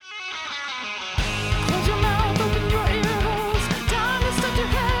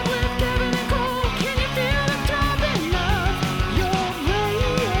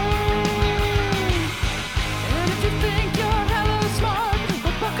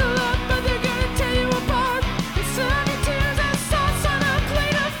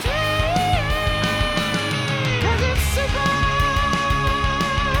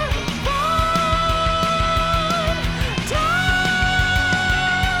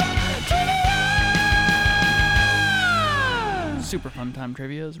Super Fun Time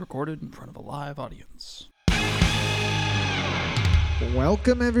Trivia is recorded in front of a live audience.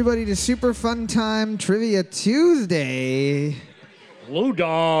 Welcome, everybody, to Super Fun Time Trivia Tuesday. Lou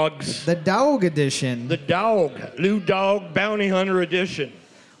Dogs. The Dog Edition. The Dog. Lou Dog Bounty Hunter Edition.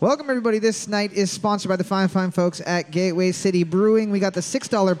 Welcome, everybody. This night is sponsored by the fine folks at Gateway City Brewing. We got the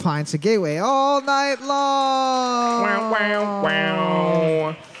 $6 pints at Gateway all night long. Wow, wow,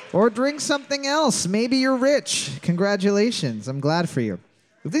 wow. Or drink something else. Maybe you're rich. Congratulations. I'm glad for you.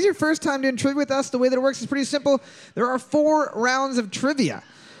 If this is your first time doing trivia with us, the way that it works is pretty simple. There are 4 rounds of trivia.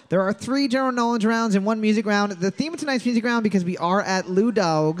 There are 3 general knowledge rounds and 1 music round. The theme of tonight's music round, because we are at Lou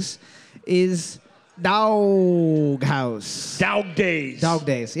Dogs, is Dog House. Dog Days. Dog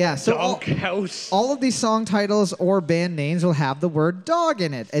Days, yeah. So Dog House. all of these song titles or band names will have the word dog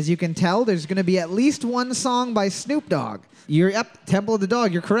in it. As you can tell, there's going to be at least 1 song by Snoop Dogg. You're up, Temple of the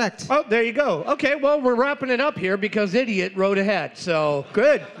Dog. You're correct. Oh, there you go. Okay, well, we're wrapping it up here because Idiot wrote ahead. So,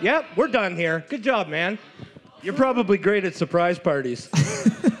 good. Yep, we're done here. Good job, man. You're probably great at surprise parties.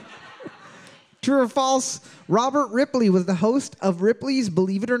 True or false? Robert Ripley was the host of Ripley's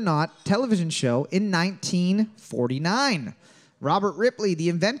Believe It or Not television show in 1949. Robert Ripley, the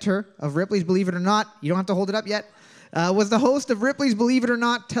inventor of Ripley's Believe It or Not, you don't have to hold it up yet, was the host of Ripley's Believe It or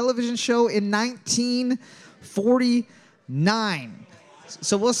Not television show in 1949.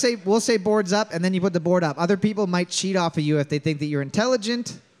 So we'll say boards up, and then you put the board up. Other people might cheat off of you if they think that you're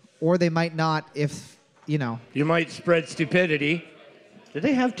intelligent, or they might not if, you know. You might spread stupidity. Did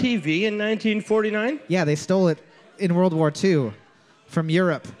they have TV in 1949? Yeah, they stole it in World War II from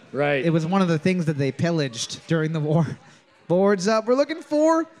Europe. Right. It was one of the things that they pillaged during the war. Boards up. We're looking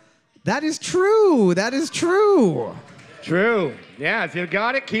for... That is true. That is true. True. Yeah, if you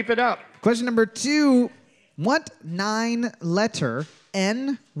got it, keep it up. Question number 2. What 9-letter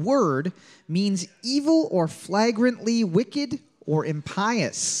N word means evil or flagrantly wicked or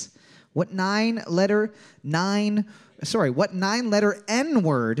impious? What 9-letter N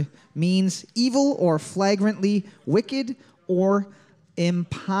word means evil or flagrantly wicked or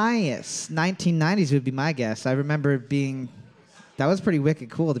impious? 1990s would be my guess. I remember that was pretty wicked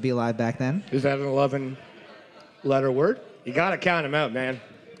cool to be alive back then. Is that an 11-letter word? You got to count them out, man.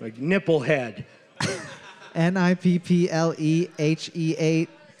 Like nipplehead. Nipplehead. One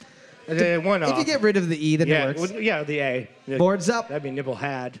off. If you get rid of the E, then it works. Yeah, the A. Boards up. That'd be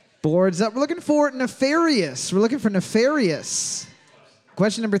nipplehead. Boards up. We're looking for nefarious. We're looking for nefarious.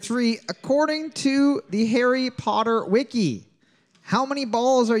 Question number 3. According to the Harry Potter wiki, how many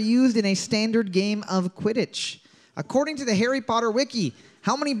balls are used in a standard game of Quidditch? According to the Harry Potter wiki,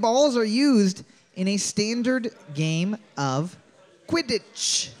 how many balls are used in a standard game of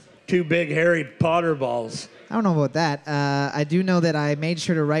Quidditch? 2 big Harry Potter balls. I don't know about that. I do know that I made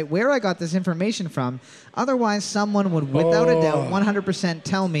sure to write where I got this information from. Otherwise, someone would, without a doubt, 100%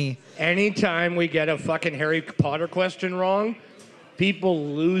 tell me. Anytime we get a fucking Harry Potter question wrong, people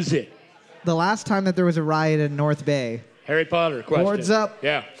lose it. The last time that there was a riot in North Bay. Harry Potter question. Boards up.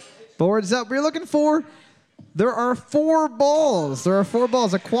 Yeah. Boards up. We're looking for... There are 4 balls. There are 4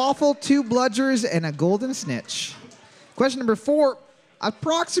 balls. A quaffle, 2 bludgers, and a golden snitch. Question number 4.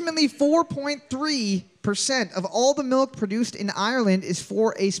 Approximately 4.3% of all the milk produced in Ireland is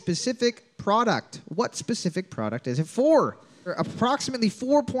for a specific product. What specific product is it for? Approximately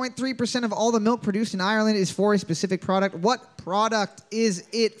 4.3% of all the milk produced in Ireland is for a specific product. What product is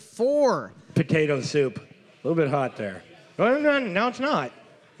it for? Potato soup. A little bit hot there. No, it's not.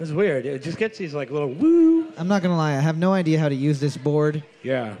 It's weird. It just gets these like little woo. I'm not going to lie. I have no idea how to use this board.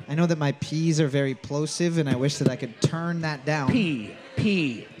 Yeah. I know that my P's are very plosive, and I wish that I could turn that down. P.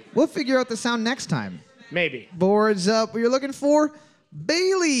 We'll figure out the sound next time. Maybe. Boards up. We're looking for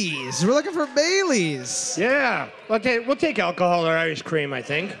Baileys. We're looking for Baileys. Yeah. We'll take alcohol or Irish cream, I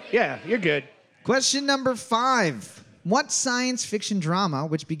think. Yeah, you're good. Question number 5. What science fiction drama,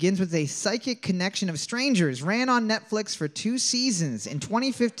 which begins with a psychic connection of strangers, ran on Netflix for 2 seasons in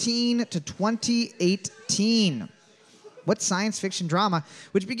 2015 to 2018? What science fiction drama,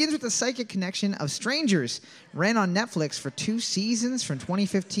 which begins with a psychic connection of strangers, ran on Netflix for 2 seasons from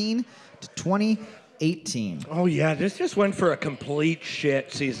 2015 to 2018? Oh, yeah. This just went for a complete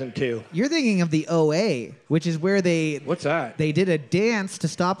shit season 2. You're thinking of the OA, which is where What's that? they did a dance to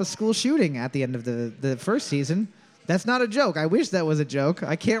stop a school shooting at the end of the first season. That's not a joke. I wish that was a joke.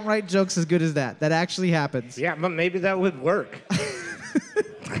 I can't write jokes as good as that. That actually happens. Yeah, but maybe that would work.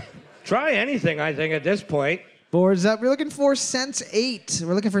 Try anything, I think, at this point. Boards up. We're looking for Sense8.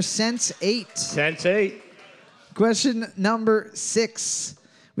 We're looking for Sense8. Sense8. Question number 6.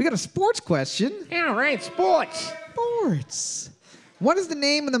 We got a sports question. Yeah, right. Sports. Sports. What is the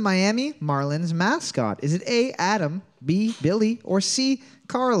name of the Miami Marlins mascot? Is it A, Adam, B, Billy, or C,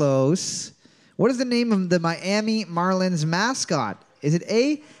 Carlos? What is the name of the Miami Marlins mascot? Is it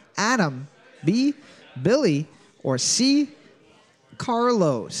A, Adam, B, Billy, or C,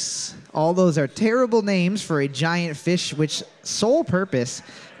 Carlos? All those are terrible names for a giant fish which sole purpose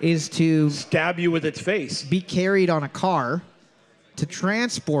is to Stab you with its face. be carried on a car to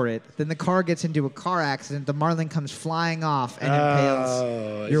transport it. Then the car gets into a car accident. The marlin comes flying off and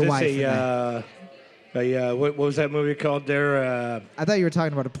impales your wife. What was that movie called there? I thought you were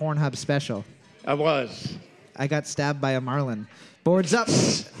talking about a Pornhub special. I was. I got stabbed by a marlin. Boards up.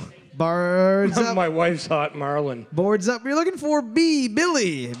 Boards up. My wife's hot marlin. Boards up. You're looking for B,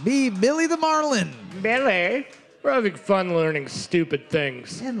 Billy. B, Billy the Marlin. Billy. We're having fun learning stupid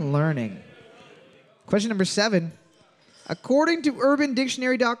things. And learning. Question number 7. According to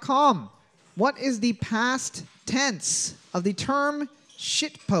UrbanDictionary.com, what is the past tense of the term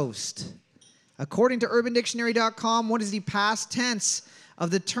shitpost? According to UrbanDictionary.com, what is the past tense of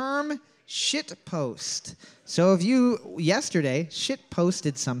the term shitpost? So if you yesterday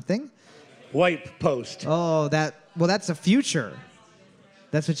shitposted something. Wipe post. Oh, that's a future.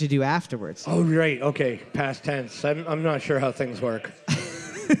 That's what you do afterwards. Oh, right. Okay. Past tense. I'm not sure how things work.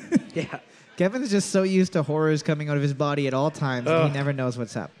 Yeah. Kevin's just so used to horrors coming out of his body at all times that he never knows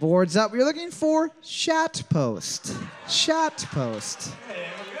what's up. Boards up. We're looking for Shatpost. Shatpost.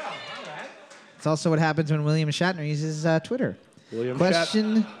 It's also what happens when William Shatner uses Twitter. William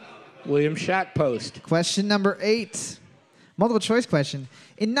Shatpost. Question number 8. Multiple choice question.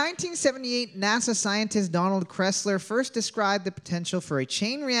 In 1978, NASA scientist Donald Kressler first described the potential for a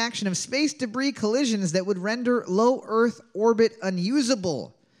chain reaction of space debris collisions that would render low Earth orbit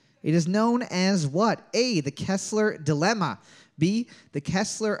unusable. It is known as what? A, the Kessler dilemma. B, the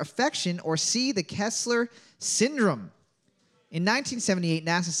Kessler affection. Or C, the Kessler syndrome. In 1978,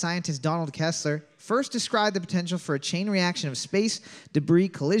 NASA scientist Donald Kessler first described the potential for a chain reaction of space debris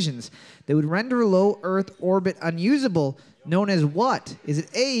collisions that would render low Earth orbit unusable, known as what? Is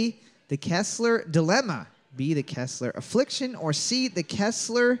it A, the Kessler dilemma, B, the Kessler affliction, or C, the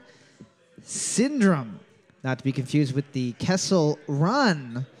Kessler syndrome? Not to be confused with the Kessel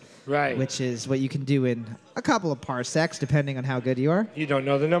Run, Right. which is what you can do in a couple of parsecs, depending on how good you are. You don't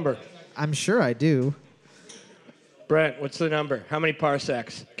know the number. I'm sure I do. Brent, what's the number? How many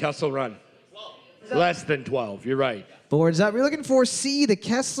parsecs? Kessel Run. 12. Less than 12. You're right. Boards up. We're looking for C, the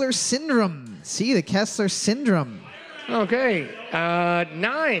Kessler syndrome. C, the Kessler syndrome. Okay.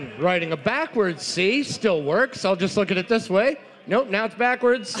 9. Writing a backwards C still works. I'll just look at it this way. Nope, now it's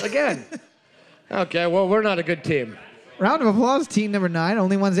backwards again. Okay, well, we're not a good team. Round of applause, team number 9.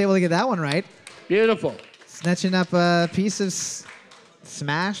 Only one's able to get that one right. Beautiful. Snatching up a piece of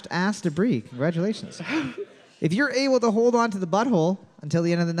smashed ass debris. Congratulations. If you're able to hold on to the butthole until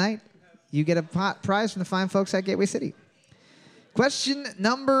the end of the night, you get a prize from the fine folks at Gateway City. Question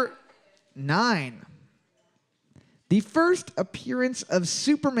number 9. The first appearance of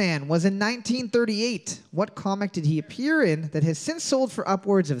Superman was in 1938. What comic did he appear in that has since sold for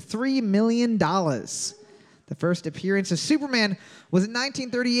upwards of $3 million? The first appearance of Superman was in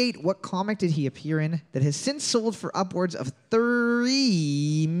 1938. What comic did he appear in that has since sold for upwards of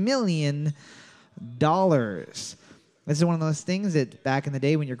 $3 million? This is one of those things that back in the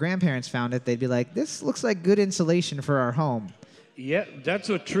day when your grandparents found it, they'd be like, this looks like good insulation for our home. Yeah, that's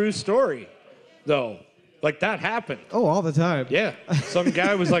a true story, though. Like, that happened. Oh, all the time. Yeah. Some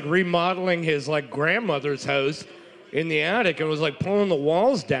guy was, like, remodeling his, like, grandmother's house in the attic and was, like, pulling the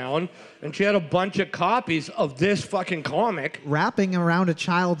walls down, and she had a bunch of copies of this fucking comic. Wrapping around a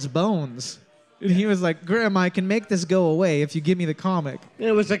child's bones. And he was like, Grandma, I can make this go away if you give me the comic.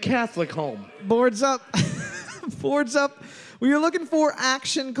 It was a Catholic home. Boards up. Boards up. We are looking for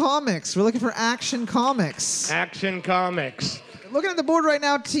Action Comics. We're looking for Action Comics. Action Comics. Looking at the board right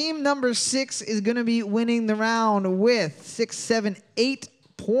now, team number 6 is going to be winning the round with 6, 7, 8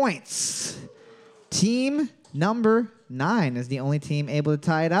 points. Team number 9 is the only team able to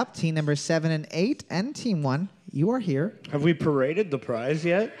tie it up. Team number 7 and 8 and team 1, you are here. Have we paraded the prize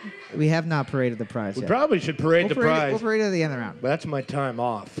yet? We have not paraded the prize We yet. probably should parade the prize. We'll parade it at the end of the round. But that's my time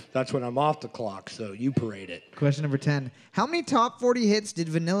off. That's when I'm off the clock, so you parade it. Question number 10. How many top 40 hits did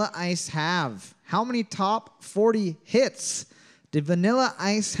Vanilla Ice have? How many top 40 hits did Vanilla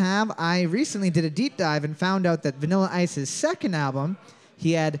Ice have? I recently did a deep dive and found out that Vanilla Ice's second album,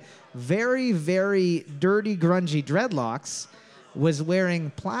 he had very, very dirty, grungy dreadlocks, was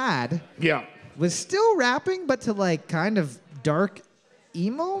wearing plaid, Yeah. was still rapping, but to like kind of dark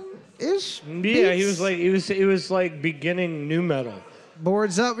emo-ish Yeah, beats? he was like beginning new metal.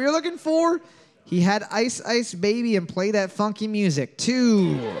 Boards up. We're looking for He had Ice Ice Baby and Play That Funky Music.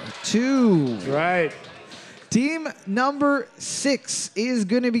 2. Right. Team number 6 is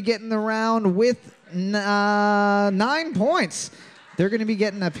going to be getting the round with 9 points. They're going to be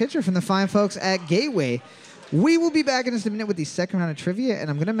getting a picture from the fine folks at Gateway. We will be back in just a minute with the second round of trivia, and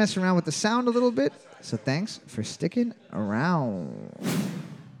I'm going to mess around with the sound a little bit. So thanks for sticking around.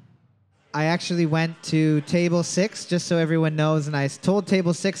 I actually went to Table 6, just so everyone knows, and I told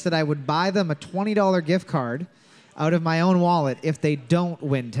Table 6 that I would buy them a $20 gift card out of my own wallet if they don't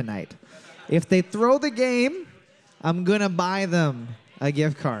win tonight. If they throw the game, I'm going to buy them a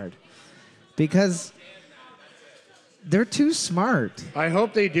gift card because they're too smart. I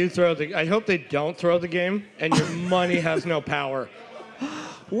hope they don't throw the game, and your money has no power.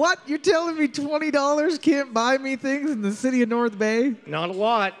 What? You're telling me $20 can't buy me things in the city of North Bay? Not a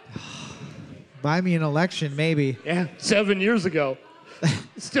lot. Buy me an election, maybe. Yeah, 7 years ago.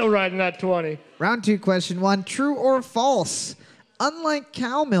 Still riding that 20. Round 2, question 1. True or false? Unlike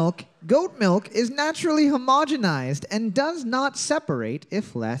cow milk, goat milk is naturally homogenized and does not separate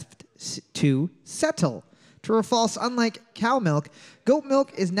if left to settle. True or false? Unlike cow milk, goat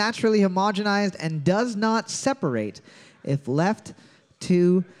milk is naturally homogenized and does not separate if left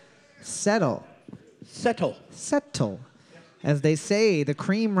to settle. Settle. As they say, the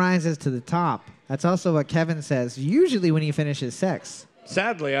cream rises to the top. That's also what Kevin says, usually when he finishes sex.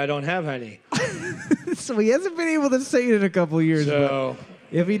 Sadly, I don't have any. So he hasn't been able to say it in a couple years. So,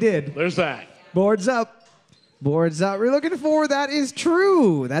 but if he did. there's that. Boards up. Boards up. We're looking for that is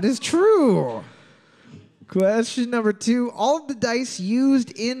true. That is true. Question number 2. All of the dice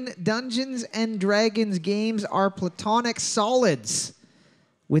used in Dungeons and Dragons games are platonic solids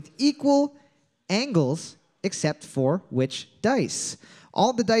with equal angles except for which dice?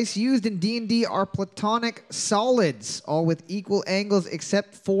 All the dice used in D&D are platonic solids, all with equal angles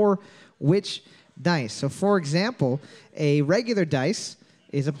except for which dice? So for example, a regular dice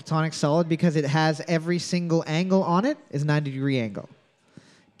is a platonic solid because it has every single angle on it is a 90-degree angle.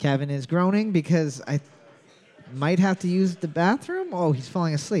 Kevin is groaning because I might have to use the bathroom. Oh, he's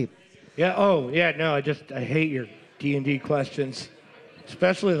falling asleep. Yeah, no, I hate your D&D questions,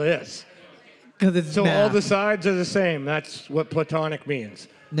 especially this. It's So math. all the sides are the same. That's what platonic means.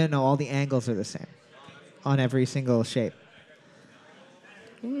 No, all the angles are the same on every single shape.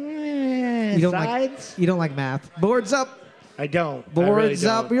 You don't sides? You don't like math. Boards up. I don't. I Boards really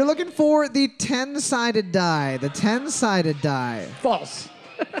up. don't. You're looking for the 10-sided die. The 10-sided die. False.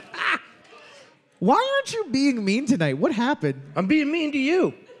 Why aren't you being mean tonight? What happened? I'm being mean to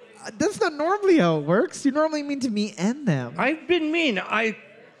you. That's not normally how it works. You normally mean to me and them. I've been mean. I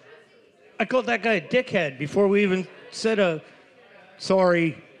called that guy a dickhead before we even said a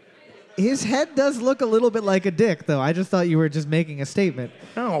sorry. His head does look a little bit like a dick, though. I just thought you were just making a statement.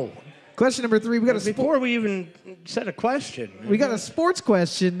 No. Question number 3. Before we even said a question. We got a sports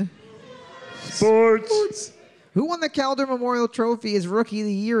question. Sports. Who won the Calder Memorial Trophy as Rookie of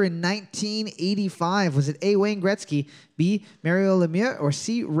the Year in 1985? Was it A. Wayne Gretzky, B. Mario Lemieux, or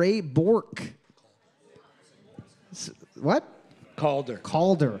C. Ray Bourque? What? Calder.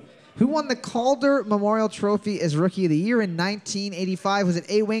 Who won the Calder Memorial Trophy as Rookie of the Year in 1985? Was it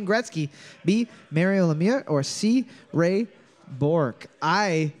A. Wayne Gretzky, B. Mario Lemieux, or C. Ray Bourque?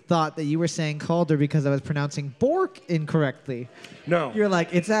 I thought that you were saying Calder because I was pronouncing Bourque incorrectly. No. You're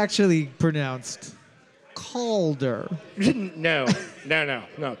like, it's actually pronounced Calder. No.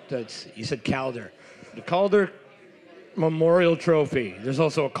 You said Calder. The Calder Memorial Trophy. There's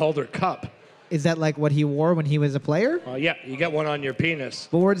also a Calder Cup. Is that like what he wore when he was a player? Yeah, you get one on your penis.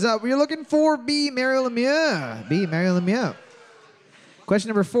 Boards up. We're looking for B. Mario Lemieux. B. Mario Lemieux. Question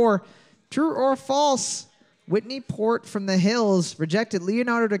number 4. True or false? Whitney Port from The Hills rejected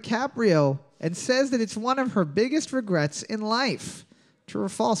Leonardo DiCaprio and says that it's one of her biggest regrets in life. True or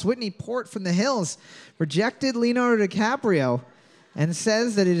false? Whitney Port from The Hills rejected Leonardo DiCaprio and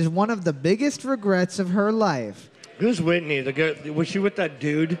says that it is one of the biggest regrets of her life. Who's Whitney? The girl, was she with that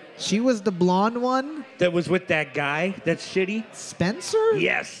dude She was the blonde one. that was with that guy that's shitty? Spencer?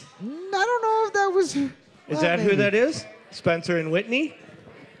 Yes. I don't know if that was her. Is that who that is? Spencer and Whitney?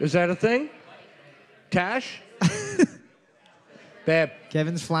 Is that a thing? Tash? Babe.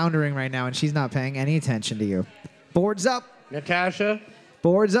 Kevin's floundering right now, and she's not paying any attention to you. Boards up. Natasha?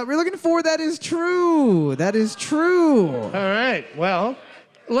 Boards up. We're looking for that is true. That is true. All right. Well,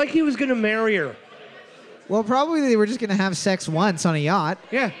 like he was going to marry her. Well, probably they were just going to have sex once on a yacht.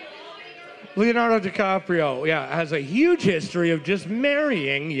 Yeah. Leonardo DiCaprio, has a huge history of just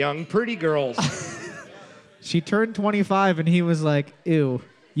marrying young, pretty girls. She turned 25, and he was like, ew,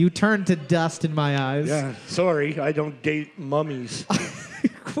 you turned to dust in my eyes. Yeah, sorry, I don't date mummies.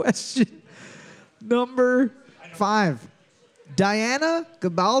 Question Number 5. Diana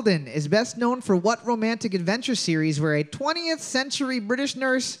Gabaldon is best known for what romantic adventure series where a 20th century British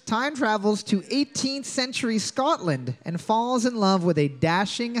nurse time travels to 18th century Scotland and falls in love with a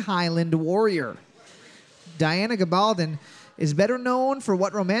dashing Highland warrior? Diana Gabaldon is better known for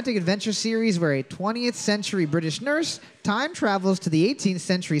what romantic adventure series where a 20th century British nurse time travels to the 18th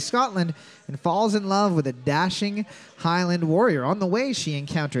century Scotland and falls in love with a dashing Highland warrior. On the way, she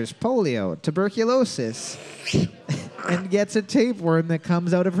encounters polio, tuberculosis, and gets a tapeworm that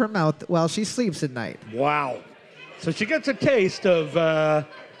comes out of her mouth while she sleeps at night. Wow. So she gets a taste of the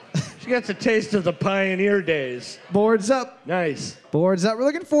pioneer days. Boards up. Nice. Boards up. We're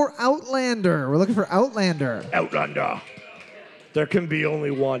looking for Outlander. Outlander. There can be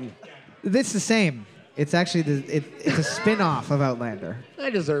only one. It's the same. It's actually it's a spin-off of Outlander. I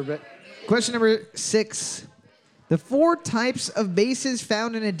deserve it. Question number 6. The 4 types of bases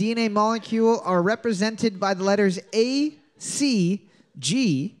found in a DNA molecule are represented by the letters A, C,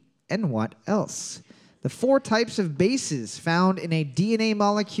 G, and what else? The 4 types of bases found in a DNA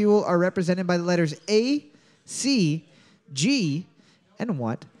molecule are represented by the letters A, C, G, and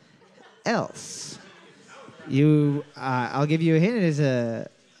what else? I'll give you a hint. It is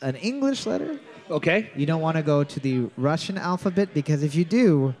an English letter. Okay. You don't want to go to the Russian alphabet because if you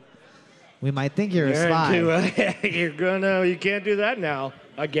do, we might think you're a spy. You can't do that now.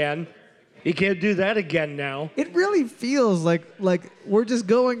 Again. You can't do that again now. It really feels like we're just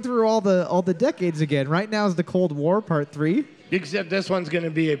going through all the decades again. Right now is the Cold War, Part 3. Except this one's going to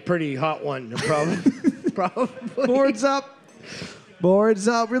be a pretty hot one, probably. Probably. Boards up. Boards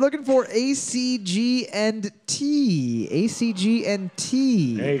up. We're looking for A, C, G, and T. A, C, G, and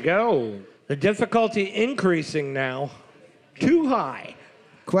T. There you go. The difficulty increasing now. Too high.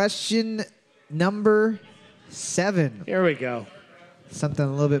 Question number 7. Here we go. Something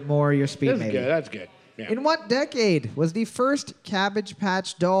a little bit more your speed, maybe. That's good. Yeah. In what decade was the first Cabbage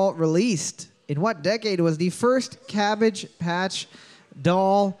Patch doll released? In what decade was the first Cabbage Patch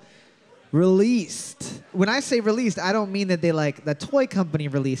doll released? When I say released, I don't mean that the toy company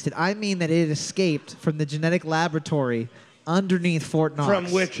released it. I mean that it escaped from the genetic laboratory underneath Fort Knox.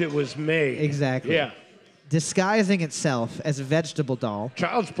 From which it was made. Exactly. Yeah. Disguising itself as a vegetable doll.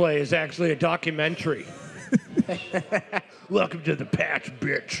 Child's Play is actually a documentary. Welcome to the patch,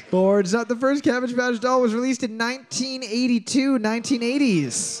 bitch. Boards up. The first Cabbage Patch doll was released in 1982,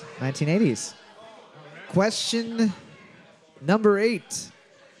 1980s. 1980s. Question number 8.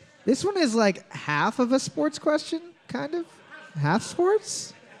 This one is like half of a sports question, kind of. Half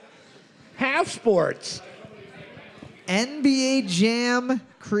sports? Half sports. NBA Jam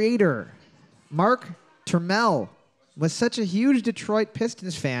creator Mark Turmel was such a huge Detroit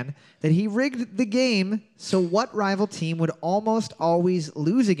Pistons fan that he rigged the game so what rival team would almost always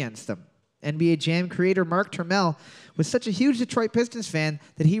lose against them. NBA Jam creator Mark Turmel was such a huge Detroit Pistons fan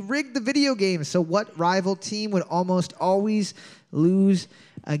that he rigged the video game so what rival team would almost always lose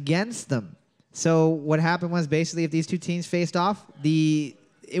against them. So what happened was basically if these two teams faced off, the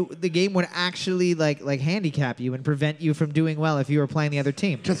game would actually like handicap you and prevent you from doing well if you were playing the other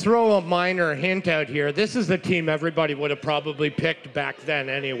team. To throw a minor hint out here, this is the team everybody would have probably picked back then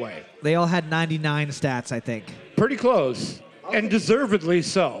anyway. They all had 99 stats, I think. Pretty close, and deservedly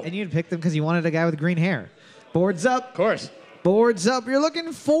so. And you'd pick them because you wanted a guy with green hair. Boards up. Of course. Boards up. You're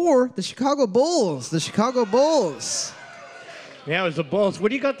looking for the Chicago Bulls. The Chicago Bulls. Yeah, it was the Bulls. What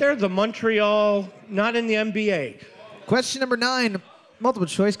do you got there? The Montreal, not in the NBA. Question number 9. Multiple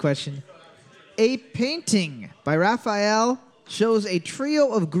choice question. A painting by Raphael shows a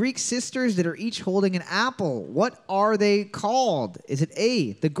trio of Greek sisters that are each holding an apple. What are they called? Is it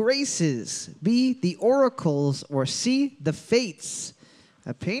A, the Graces, B, the Oracles, or C, the Fates?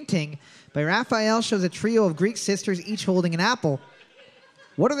 A painting by Raphael shows a trio of Greek sisters each holding an apple.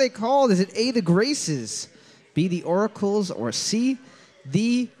 What are they called? Is it A, the Graces, B, the Oracles, or C,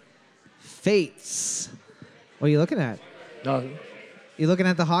 the Fates? What are you looking at? No. You looking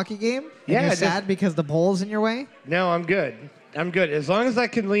at the hockey game? And Yeah, you're sad because the Bulls in your way? No, I'm good. I'm good. As long as I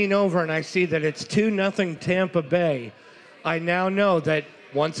can lean over and I see that it's 2-0 Tampa Bay, I now know that,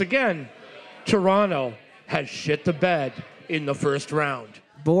 once again, Toronto has shit the bed in the first round.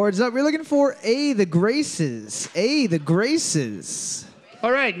 Boards up. We're looking for A, the Graces. A, the Graces.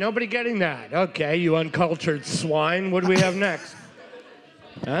 All right, nobody getting that. Okay, you uncultured swine. What do we have next?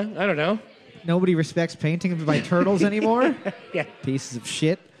 Huh? I don't know. Nobody respects paintings by turtles anymore? Yeah. Pieces of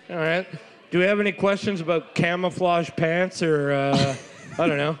shit. All right. Do we have any questions about camouflage pants or, I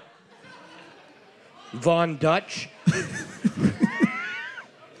don't know, Von Dutch?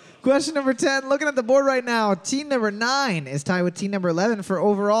 Question number 10. Looking at the board right now, team number 9 is tied with team number 11 for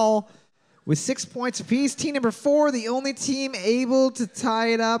overall with 6 points apiece. Team number 4, the only team able to tie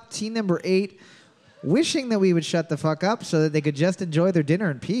it up. Team number 8, wishing that we would shut the fuck up so that they could just enjoy their dinner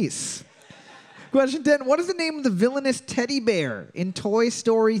in peace. Question 10. What is the name of the villainous teddy bear in Toy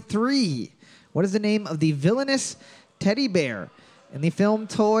Story 3? What is the name of the villainous teddy bear in the film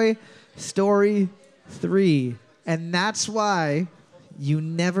Toy Story 3? And that's why you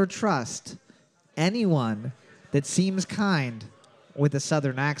never trust anyone that seems kind with a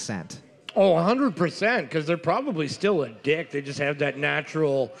southern accent. Oh, 100%, because they're probably still a dick. They just have that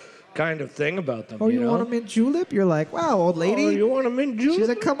natural kind of thing about them. Oh, you know? want a mint julep? You're like, wow, old lady. Oh, you want a mint julep? She's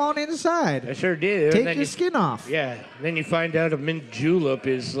like, come on inside. I sure did. Take your skin off. Yeah. Then you find out a mint julep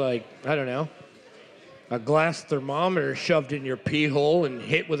is like, I don't know, a glass thermometer shoved in your pee hole and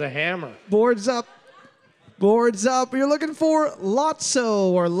hit with a hammer. Boards up. Boards up. You're looking for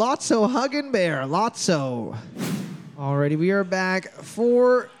Lotso or Lotso Huggin' Bear. Lotso. Alrighty, we are back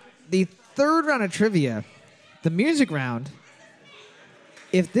for the third round of trivia, the music round.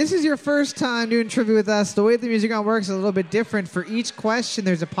 If this is your first time doing trivia with us, the way the music round works is a little bit different. For each question,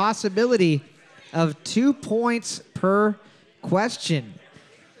 there's a possibility of 2 points per question.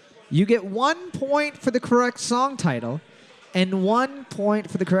 You get 1 point for the correct song title and 1 point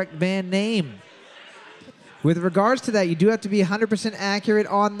for the correct band name. With regards to that, you do have to be 100% accurate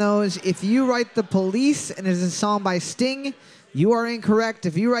on those. If you write The Police and it's a song by Sting, you are incorrect.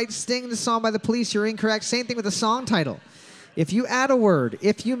 If you write Sting, the song by The Police, you're incorrect. Same thing with the song title. If you add a word,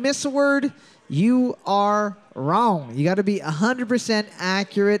 if you miss a word, you are wrong. You got to be 100%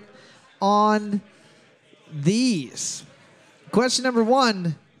 accurate on these. Question number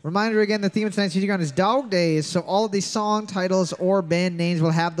 1. Reminder again, the theme of tonight's music round is Dog Days, so all of these song titles or band names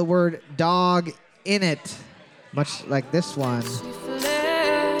will have the word dog in it, much like this one.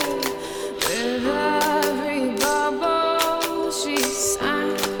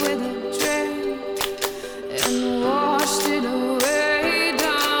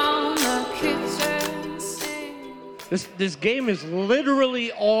 This game is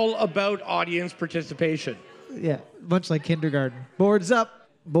literally all about audience participation. Yeah, much like kindergarten. Boards up.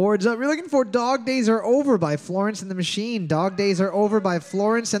 Boards up. You're looking for Dog Days Are Over by Florence and the Machine. Dog Days Are Over by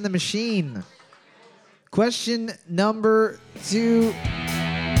Florence and the Machine. Question number 2.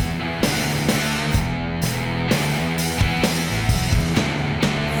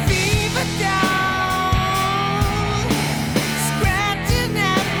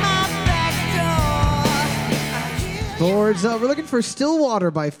 Boards up. We're looking for Stillwater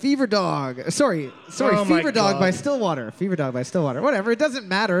by Fever Dog. Sorry, Oh my Fever Dog God. by Stillwater. Fever Dog by Stillwater. Whatever, it doesn't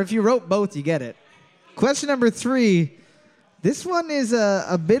matter. If you wrote both, you get it. Question number 3. This one is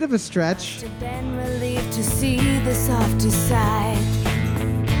a bit of a stretch. Been relieved to see the softer side.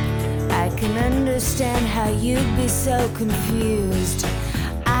 I can understand how you'd be so confused.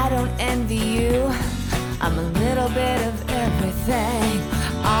 I don't envy you. I'm a little bit of everything.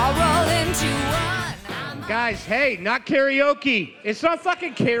 I'll roll into one. Guys, hey, not karaoke. It's not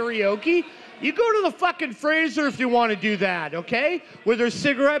fucking karaoke. You go to the fucking Fraser if you want to do that, okay? Where there's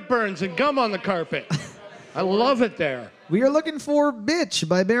cigarette burns and gum on the carpet. I love it there. We are looking for Bitch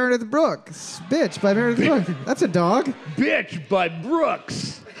by Meredith Brooks. Bitch by Meredith Brooks. That's a dog. Bitch by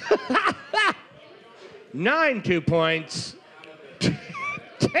Brooks. 9 2 points.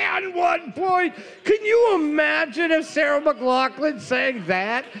 10 1 point. Can you imagine if Sarah McLachlan sang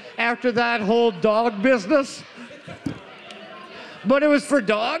that after that whole dog business? But it was for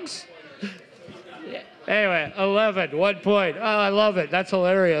dogs? Anyway, 11, 1 point. Oh, I love it. That's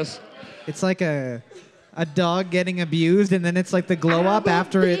hilarious. It's like a dog getting abused, and then it's like the glow up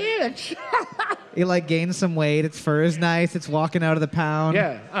after it like gains some weight. Its fur is nice. It's walking out of the pound.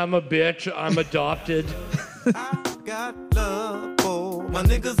 Yeah, I'm a bitch. I'm adopted. I got love for my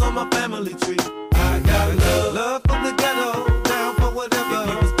niggas on my family tree. I got love for the ghetto, down for whatever. If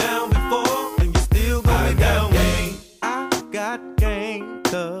you was down before, then you still gonna be down. I got game,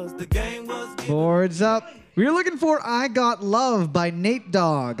 cause the game was Boards up. We are looking for I Got Love by Nate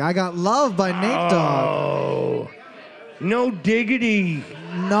Dogg. I Got Love by Nate Dogg. Oh, no diggity.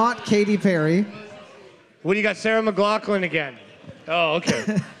 Not Katy Perry. What do you got, Sarah McLachlan again? Oh,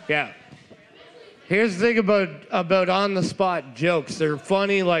 okay. Yeah. Here's the thing about on-the-spot jokes. They're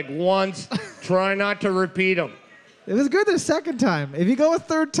funny like once. Try not to repeat them. It was good the second time. If you go a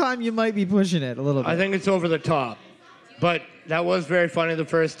third time, you might be pushing it a little bit. I think it's over the top. But that was very funny the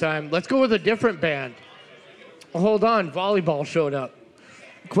first time. Let's go with a different band. Hold on. Volleyball showed up.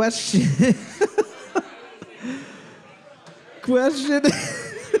 Question. Question.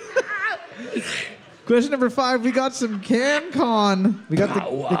 Question number 5. We got some CanCon. We got the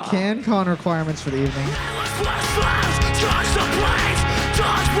CanCon requirements for the evening. Flash, flash, touch the blades,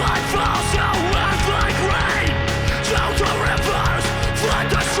 touch blood falls.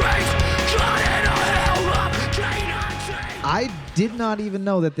 did not even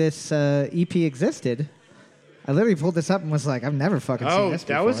know that this EP existed. I literally pulled this up and was like, I've never fucking seen Oh, this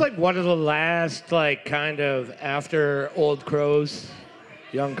that before. was like one of the last, like, kind of after Old Crows,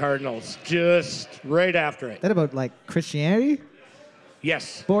 Young Cardinals. Just right after it. That about like Christianity?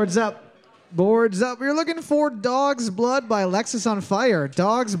 Yes. Boards up. Boards up. We're looking for Dog's Blood by Alexis on Fire.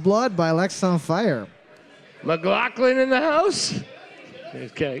 Dog's Blood by Alexis on Fire. McLaughlin in the house?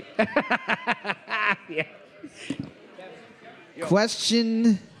 Just kidding. Yeah.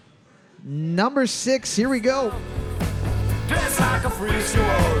 Question number 6. Here we go. Dress like a freeze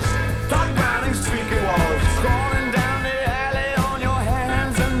walls, dark browning streaky walls, crawling down the alley on your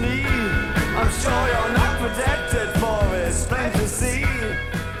hands and knees. I'm sure you're not protected for it's plain to see.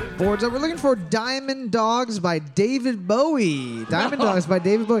 Boards up. We're looking for Diamond Dogs by David Bowie. Diamond Dogs by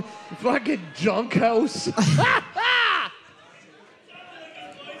David Bowie. Fucking junk house.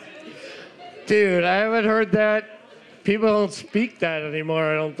 Dude, I haven't heard that. People don't speak that anymore,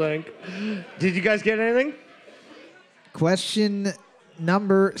 I don't think. Did you guys get anything? Question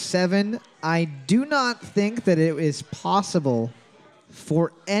number 7. I do not think that it is possible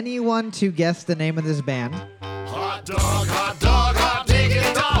for anyone to guess the name of this band. Hot dog,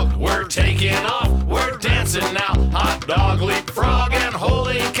 taking dog. We're taking off, we're dancing now. Hot dog, leapfrog, and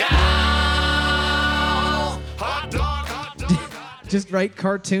holy cow. Hot dog, Just write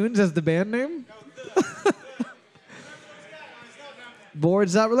cartoons as the band name?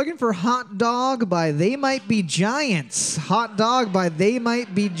 Boards up. We're looking for Hot Dog by They Might Be Giants. Hot Dog by They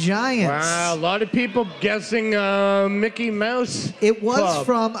Might Be Giants. Wow, a lot of people guessing Mickey Mouse. It was Club.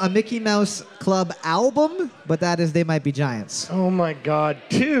 from a Mickey Mouse Club album, but that is They Might Be Giants. Oh my God.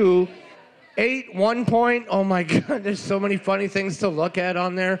 2, 8, 1 point. Oh my God, there's so many funny things to look at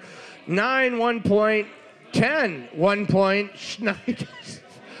on there. 9, 1 point. 10, 1 point. Schneiders.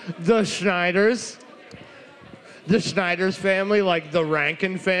 The Schneiders. The Schneiders family, like the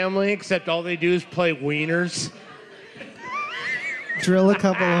Rankin family, except all they do is play wieners. Drill a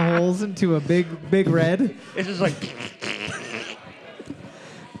couple of holes into a big red. It's just like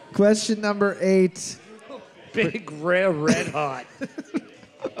Question number 8. big red hot.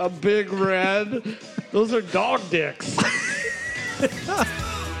 A big red. Those are dog dicks.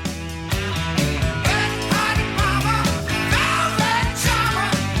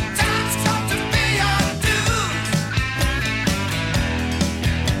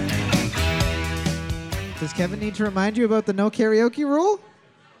 Does Kevin need to remind you about the no karaoke rule?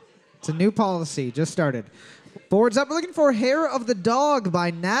 It's a new policy, just started. Boards up. We're looking for Hair of the Dog by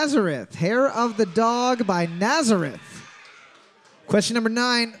Nazareth. Hair of the Dog by Nazareth. Question number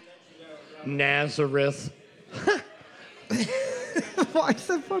 9. Nazareth. Why is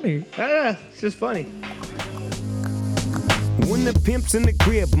that funny? It's just funny. When the pimp's in the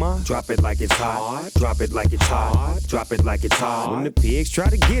crib, ma, drop it like it's hot. Drop it like it's hot. Drop it like it's hot. When the pigs try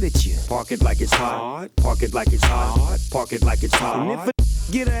to get at you, park it like it's hot. Park it like it's hot. Park it like it's hot. And if a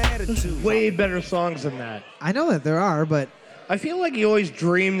get an attitude, Way better songs than that. I know that there are, but I feel like you always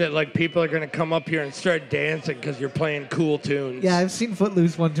dream that like people are gonna come up here and start dancing because you're playing cool tunes. yeah, I've seen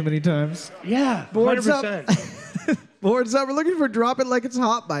Footloose one too many times. Yeah. Boards up. 100%. Boards up. We're looking for Drop It Like It's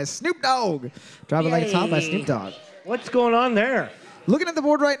Hot by Snoop Dogg. Drop It Like It's Hot by Snoop Dogg. What's going on there? Looking at the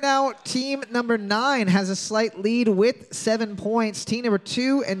board right now, team number 9 has a slight lead with 7 points. Team number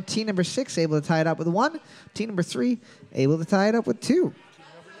 2 and team number 6 able to tie it up with 1. Team number 3 able to tie it up with 2.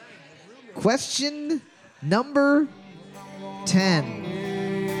 Question number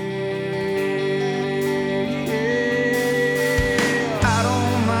 10. I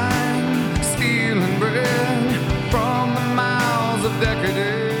don't mind stealing bread from the mouths of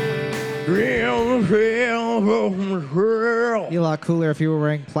decadence. Be a lot cooler if you were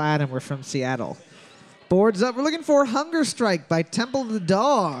wearing plaid and we're from Seattle. Boards up. We're looking for Hunger Strike by Temple of the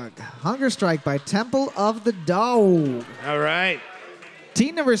Dog. Hunger Strike by Temple of the Dog. All right.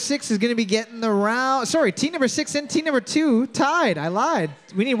 Team number 6 is going to be getting the round. Sorry, team number 6 and team number 2 tied. I lied.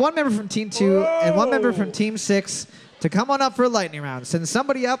 We need one member from team 2 and one member from team 6 to come on up for a lightning round. Send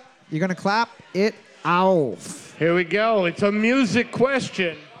somebody up. You're going to clap it off. Here we go. It's a music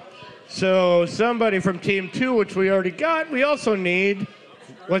question. So somebody from team 2, which we already got, we also need,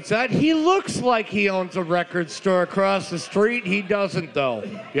 what's that? He looks like he owns a record store across the street. He doesn't, though.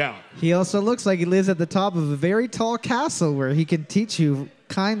 Yeah. He also looks like he lives at the top of a very tall castle where he can teach you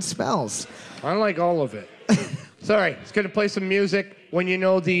kind spells. I like all of it. Sorry, he's going to play some music. When you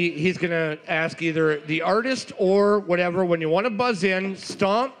know he's going to ask either the artist or whatever. When you want to buzz in,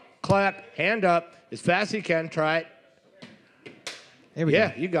 stomp, clap, hand up, as fast as you can. Try it. There we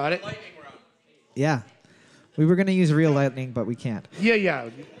Yeah, go. you got it. Yeah. We were going to use real lightning, but we can't. Yeah.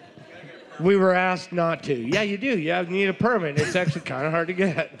 We were asked not to. Yeah, you do. You need a permit. It's actually kind of hard to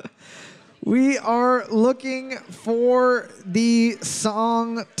get. We are looking for the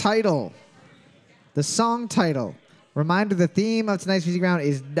song title. The song title. Reminder, the theme of tonight's music round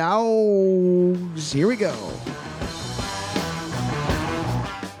is dogs. Here we go.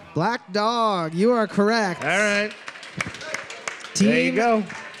 Black Dog, you are correct. All right. Team There you go.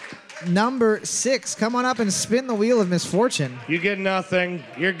 number 6, come on up and spin the wheel of misfortune. You get nothing.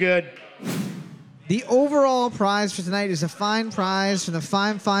 You're good. The overall prize for tonight is a fine prize from the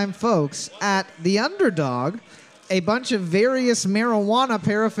fine folks at The Underdog, a bunch of various marijuana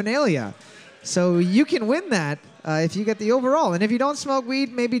paraphernalia. So you can win that if you get the overall. And if you don't smoke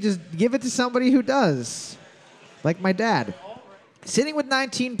weed, maybe just give it to somebody who does, like my dad. Sitting with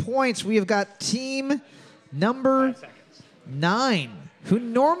 19 points, we have got team number 9, who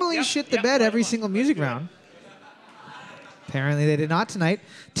normally shit the bed every single music round. Apparently they did not tonight.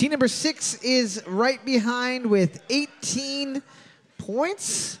 Team number 6 is right behind with 18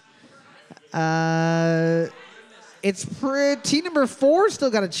 points. Team number 4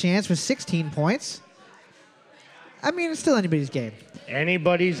 still got a chance with 16 points. I mean, it's still anybody's game.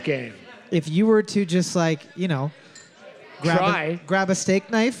 Anybody's game. If you were to just grab a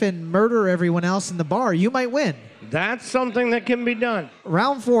steak knife and murder everyone else in the bar, you might win. That's something that can be done.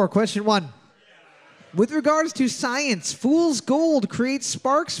 Round 4, question 1. With regards to science, fool's gold creates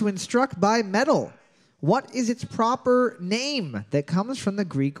sparks when struck by metal. What is its proper name that comes from the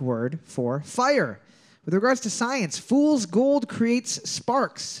Greek word for fire? With regards to science, fool's gold creates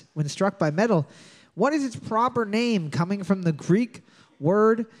sparks when struck by metal. What is its proper name coming from the Greek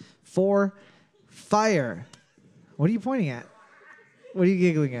word for fire? What are you pointing at? What are you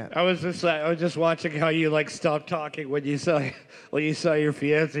giggling at? I was just watching how you stopped talking when you saw your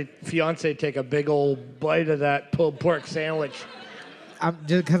fiance take a big old bite of that pulled pork sandwich.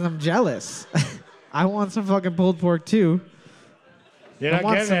 Because I'm jealous. I want some fucking pulled pork too. You're I not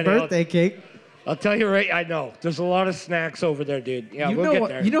want getting some any. birthday cake. I'll tell you right. I know there's a lot of snacks over there, dude. Yeah, we'll get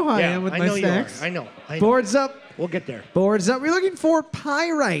there. You know how I Yeah, am with I my know you snacks. are. I know. Boards up. We'll get there. Boards up. We're looking for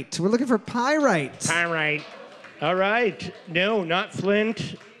pyrite. We're looking for pyrite. Pyrite. All right. No, not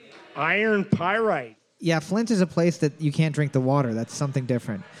Flint. Iron pyrite. Yeah, Flint is a place that you can't drink the water. That's something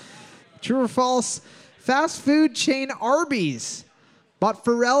different. True or false? Fast food chain Arby's bought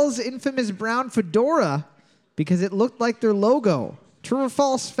Pharrell's infamous brown fedora because it looked like their logo. True or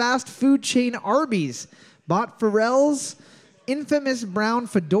false? Fast food chain Arby's bought Pharrell's infamous brown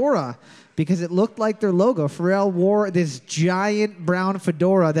fedora because it looked like their logo. Pharrell wore this giant brown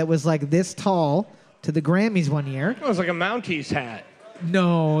fedora that was like this tall to the Grammys one year. It was like a Mounties hat.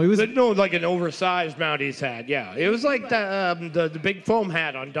 No, it was Like an oversized Mounties hat. Yeah, it was like the big foam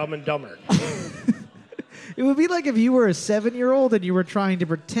hat on Dumb and Dumber. It would be like if you were a 7-year-old and you were trying to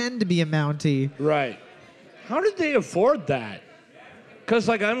pretend to be a Mountie. Right. How did they afford that? Because,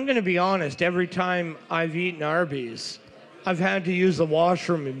 I'm going to be honest, every time I've eaten Arby's, I've had to use the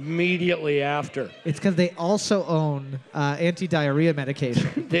washroom immediately after. It's because they also own anti-diarrhea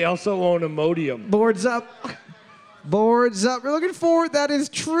medication. They also own Imodium. Boards up. Boards up. We're looking for it. That is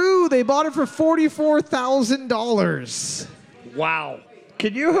true. They bought it for $44,000. Wow.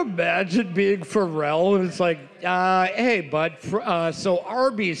 Can you imagine being Pharrell and it's like, hey, bud, so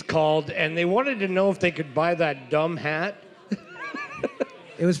Arby's called and they wanted to know if they could buy that dumb hat?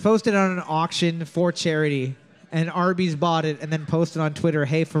 It was posted on an auction for charity, and Arby's bought it and then posted on Twitter,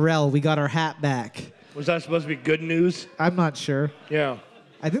 hey, Pharrell, we got our hat back. Was that supposed to be good news? I'm not sure. Yeah.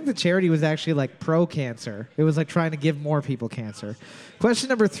 I think the charity was actually pro-cancer. It was trying to give more people cancer. Question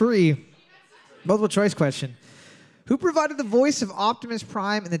number 3, multiple choice question. Who provided the voice of Optimus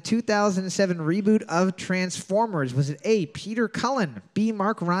Prime in the 2007 reboot of Transformers? Was it A, Peter Cullen, B,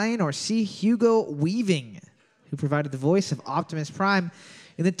 Mark Ryan, or C, Hugo Weaving? Who provided the voice of Optimus Prime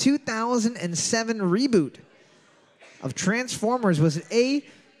in the 2007 reboot of Transformers? Was it A,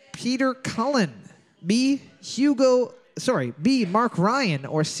 Peter Cullen, B, Mark Ryan,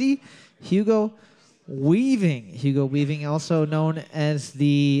 or C, Hugo Weaving? Hugo Weaving, also known as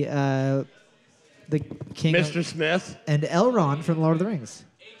the king Mr. Smith? and Elrond from Lord of the Rings.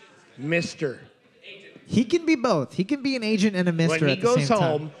 Mr. He can be both. He can be an agent and a mister When he at the same goes time.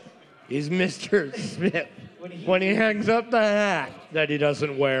 home, he's Mr. Smith. When he hangs up the hat that he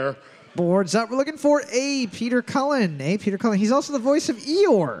doesn't wear. Boards up. We're looking for A, Peter Cullen. A, Peter Cullen. He's also the voice of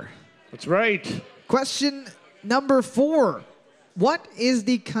Eeyore. That's right. Question number 4. What is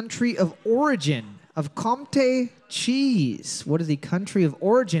the country of origin of Comté cheese? What is the country of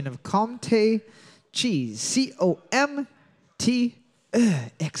origin of Comté cheese? C-O-M-T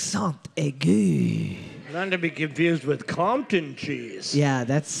accent aigu. Not to be confused with Compton cheese. Yeah,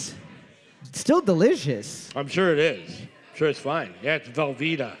 that's Still delicious. I'm sure it is. I'm sure it's fine. Yeah, it's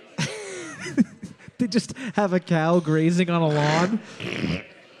Velveeta. They just have a cow grazing on a lawn.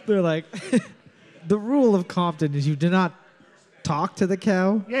 They're like, the rule of Compton is you do not talk to the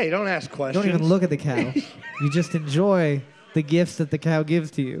cow. Yeah, you don't ask questions. Don't even look at the cow. You just enjoy the gifts that the cow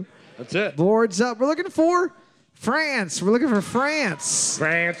gives to you. That's it. Boards up. We're looking for France. We're looking for France.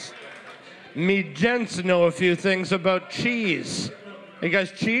 France. Me gents know a few things about cheese. Are you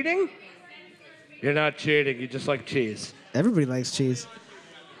guys cheating? You're not cheating. You just like cheese. Everybody likes cheese.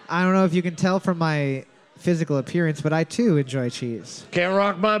 I don't know if you can tell from my physical appearance, but I too enjoy cheese. Can't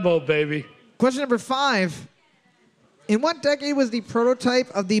rock my boat, baby. Question number 5. In what decade was the prototype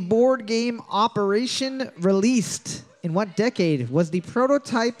of the board game Operation released? In what decade was the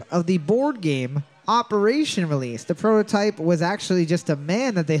prototype of the board game Operation released? The prototype was actually just a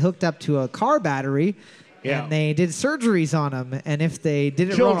man that they hooked up to a car battery, Yeah. and they did surgeries on him. And if they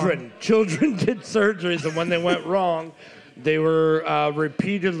did it wrong, Children did surgeries, and when they went wrong, they were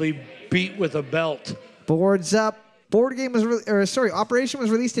repeatedly beat with a belt. boards up. Operation was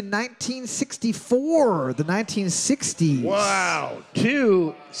released in 1964, the 1960s. Wow.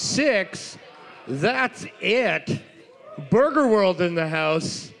 2-6. That's it. Burger World in the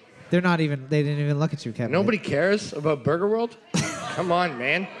house. They didn't even look at you, Kevin. Nobody cares about Burger World? Come on,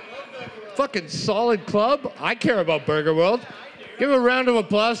 man. Fucking solid club. I care about Burger World. Give a round of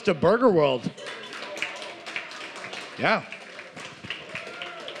applause to Burger World. Yeah.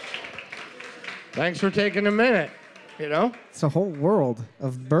 Thanks for taking a minute, you know? It's a whole world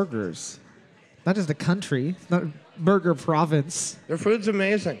of burgers. Not just a country, not burger province. Their food's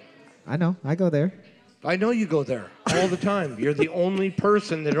amazing. I know, I go there. I know you go there all the time. You're the only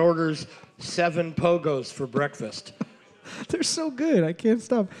person that orders 7 pogos for breakfast. They're so good, I can't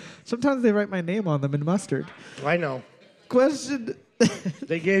stop. Sometimes they write my name on them in mustard. I know. Question.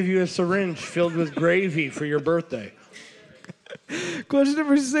 They gave you a syringe filled with gravy for your birthday. Question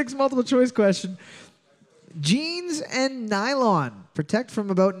number 6, multiple choice question. Jeans and nylon protect from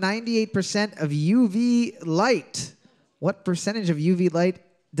about 98% of UV light. What percentage of UV light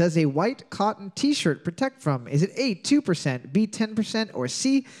does a white cotton t-shirt protect from? Is it A, 2%, B, 10%, or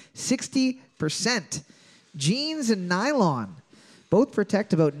C, 60%? Jeans and nylon both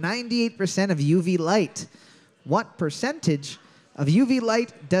protect about 98% of UV light. What percentage of UV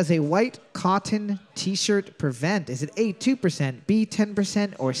light does a white cotton t-shirt prevent? Is it A, 2%, B,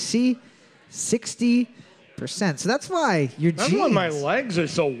 10%, or C, 60%? So that's why your That's jeans... why my legs are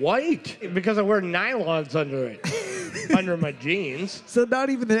so white. Because I wear nylons under it. Under my jeans. So not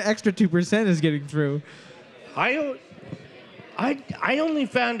even the extra 2% is getting through. I only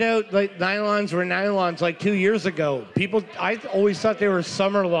found out like nylons were nylons like 2 years ago. I always thought they were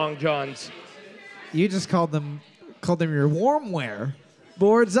summer long johns. You just called them your warm wear.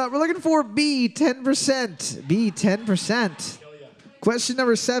 Boards up. We're looking for B, 10%. B, 10%. Question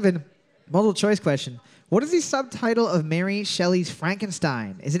number 7, multiple choice question. What is the subtitle of Mary Shelley's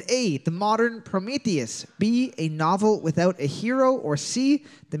Frankenstein? Is it A, The Modern Prometheus, B, A Novel Without a Hero, or C,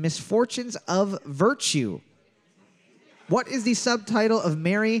 The Misfortunes of Virtue? What is the subtitle of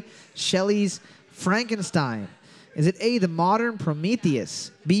Mary Shelley's Frankenstein? Is it A, The Modern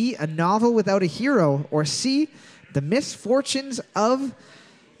Prometheus, B, A Novel Without a Hero, or C, The Misfortunes of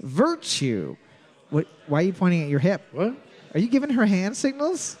Virtue? Why are you pointing at your hip? What? Are you giving her hand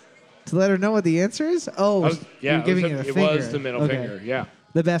signals to let her know what the answer is? Oh, Yeah, you're giving her the it finger. was the middle Okay. finger, yeah.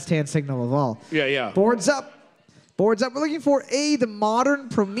 The best hand signal of all. Yeah. Boards up. Boards up. We're looking for A, The Modern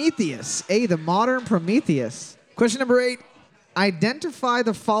Prometheus. A, The Modern Prometheus. Question number 8. Identify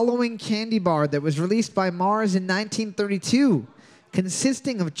the following candy bar that was released by Mars in 1932,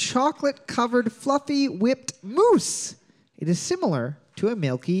 consisting of chocolate-covered fluffy whipped mousse. It is similar to a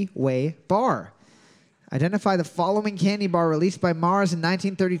Milky Way bar. Identify the following candy bar released by Mars in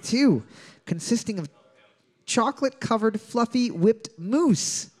 1932, consisting of chocolate-covered fluffy whipped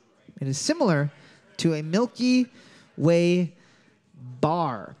mousse. It is similar to a Milky Way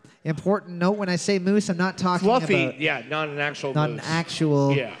bar. Important note, when I say mousse, I'm not talking Fluffy, about... yeah, not an actual Not mousse. an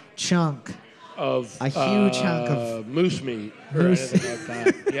actual Yeah. chunk. Of a huge chunk of moose meat or moose. anything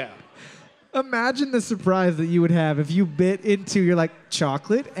like that. Yeah. Imagine the surprise that you would have if you bit into your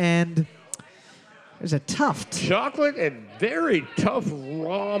chocolate and there's a tuft. Chocolate and very tough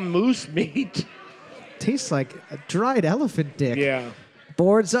raw moose meat. Tastes like a dried elephant dick. Yeah.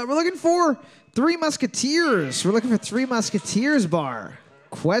 Boards up. We're looking for Three Musketeers. We're looking for Three Musketeers bar.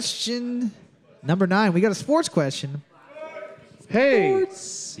 Question number 9. We got a sports question. Hey,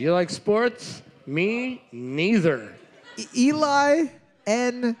 Sports. you like sports? Me, neither. Eli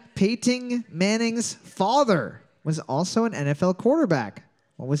N. Peyton Manning's father was also an NFL quarterback.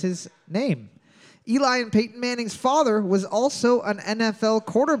 What was his name? Eli and Peyton Manning's father was also an NFL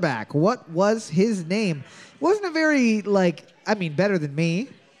quarterback. What was his name? Wasn't a very, better than me.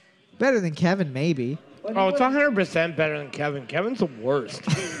 Better than Kevin, maybe. Oh, it's 100% better than Kevin. Kevin's the worst.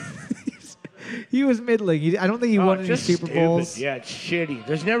 He was middling. I don't think he won any just Super stupid. Bowls. Yeah, it's shitty.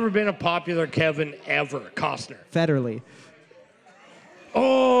 There's never been a popular Kevin ever. Costner. Federally.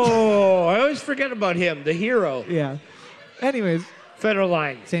 Oh, I always forget about him, the hero. Yeah. Anyways,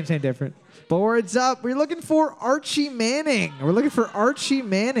 Federline. same, different. Boards up. We're looking for Archie Manning.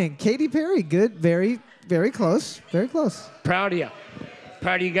 Katy Perry, good. Very, very close. Very close. Proud of you.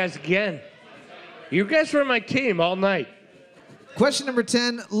 Proud of you guys again. You guys were on my team all night. Question number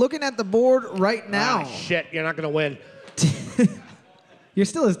 10. Looking at the board right now. Shit, you're not going to win. You're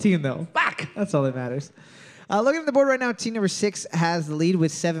still his team, though. Fuck. That's all that matters. Looking at the board right now, team number 6 has the lead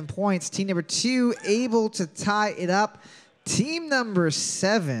with 7 points. Team number 2 able to tie it up. Team number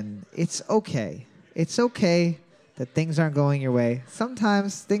 7, it's okay. It's okay that things aren't going your way.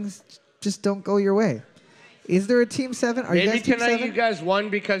 Sometimes things just don't go your way. Is there a team 7? Are you Maybe guys team tonight 7? you guys won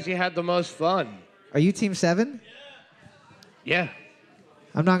because you had the most fun. Are you team 7? Yeah.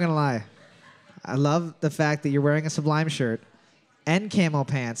 I'm not going to lie. I love the fact that you're wearing a Sublime shirt and camo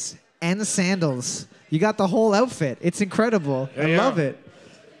pants and sandals. You got the whole outfit. It's incredible. I love it.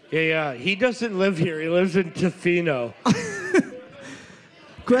 Yeah. He doesn't live here. He lives in Tofino.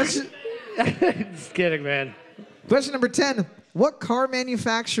 Question Just kidding, man. number 10. What car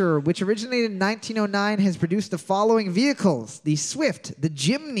manufacturer, which originated in 1909, has produced the following vehicles? The Swift, the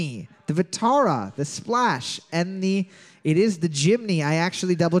Jimny, the Vitara, the Splash, and the... It is the Jimny. I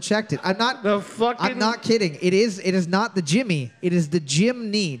actually double-checked it. I'm not kidding. It is not the Jimmy. It is the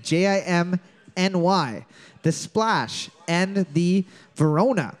Jimny. Jimny. The Splash and the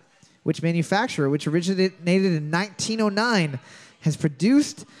Verona, which manufacturer, which originated in 1909, has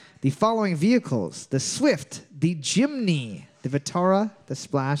produced the following vehicles: the Swift, the Jimny, the Vitara, the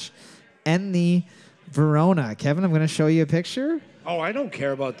Splash, and the Verona. Kevin, I'm going to show you a picture. Oh, I don't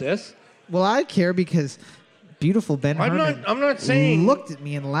care about this. Well, I care because beautiful Ben Herman I'm not saying... looked at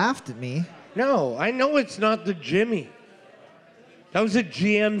me and laughed at me. No, I know it's not the Jimmy. That was a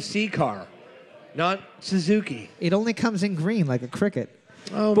GMC car, not Suzuki. It only comes in green like a cricket.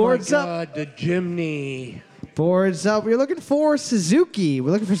 Oh, Boards my up. God, the Jimny. Boards up. We're looking for Suzuki.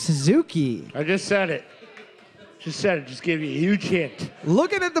 I just said it. Just gave you a huge hint.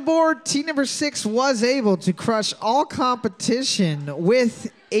 Looking at the board, team number 6 was able to crush all competition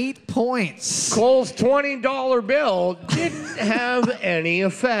with 8 points. Cole's $20 bill didn't have any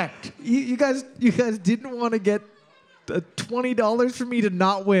effect. You guys didn't want to get $20 for me to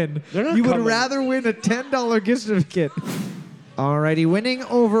not win. They're not You would coming. rather win a $10 gift certificate. Alrighty, winning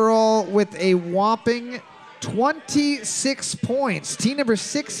overall with a whopping 26 points. Team number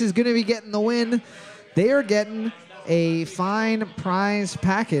 6 is going to be getting the win. They are getting a fine prize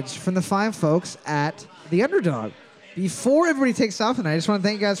package from the fine folks at The Underdog. Before everybody takes off tonight, I just want to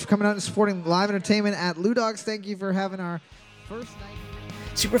thank you guys for coming out and supporting live entertainment at Lou Dogs. Thank you for having our first night.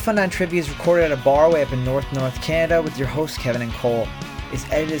 Super Fun Night Trivia is recorded at a bar way up in North Canada with your hosts Kevin and Cole. It's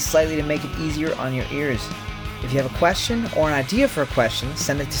edited slightly to make it easier on your ears. If you have a question or an idea for a question,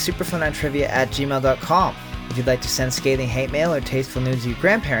 send it to superfunnighttrivia@gmail.com. If you'd like to send scathing hate mail or tasteful news to your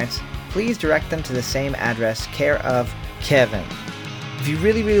grandparents, please direct them to the same address, care of Kevin. If you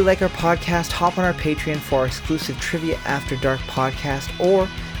really, really like our podcast, hop on our Patreon for our exclusive Trivia After Dark podcast, or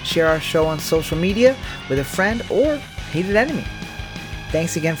share our show on social media with a friend or hated enemy.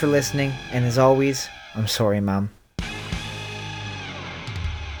 Thanks again for listening, and as always, I'm sorry, Mom.